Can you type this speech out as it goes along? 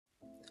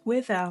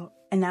We're Val,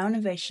 and our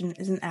innovation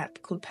is an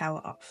app called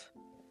Power Off.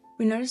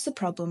 We noticed the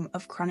problem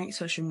of chronic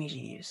social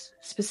media use,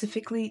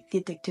 specifically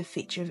the addictive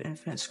feature of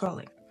infinite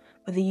scrolling,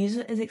 where the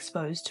user is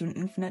exposed to an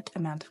infinite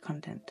amount of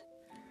content.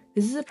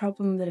 This is a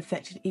problem that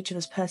affected each of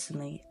us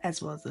personally,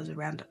 as well as those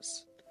around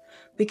us.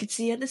 We could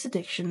see how this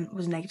addiction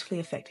was negatively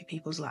affecting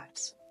people's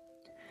lives.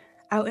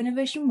 Our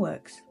innovation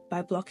works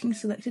by blocking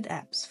selected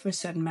apps for a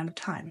certain amount of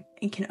time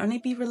and can only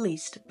be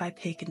released by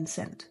peer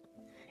consent.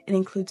 It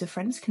includes a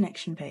friend's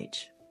connection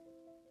page,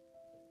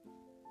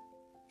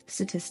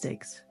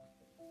 statistics,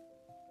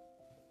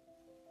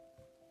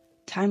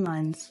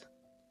 timelines,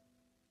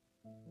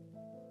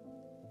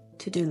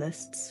 to-do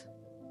lists,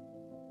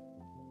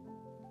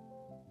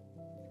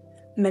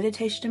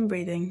 meditation and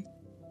breathing,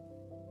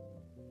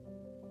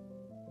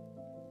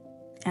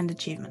 and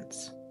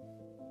achievements.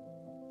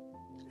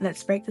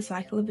 Let's break the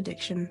cycle of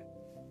addiction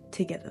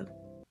together.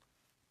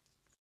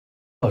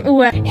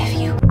 What if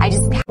you? I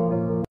just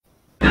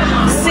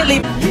silly.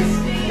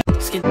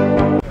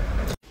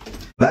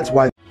 That's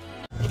why.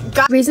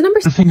 Reason number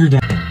finger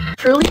down.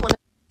 Truly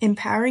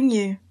Empowering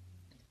you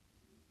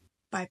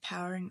by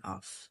powering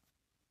off.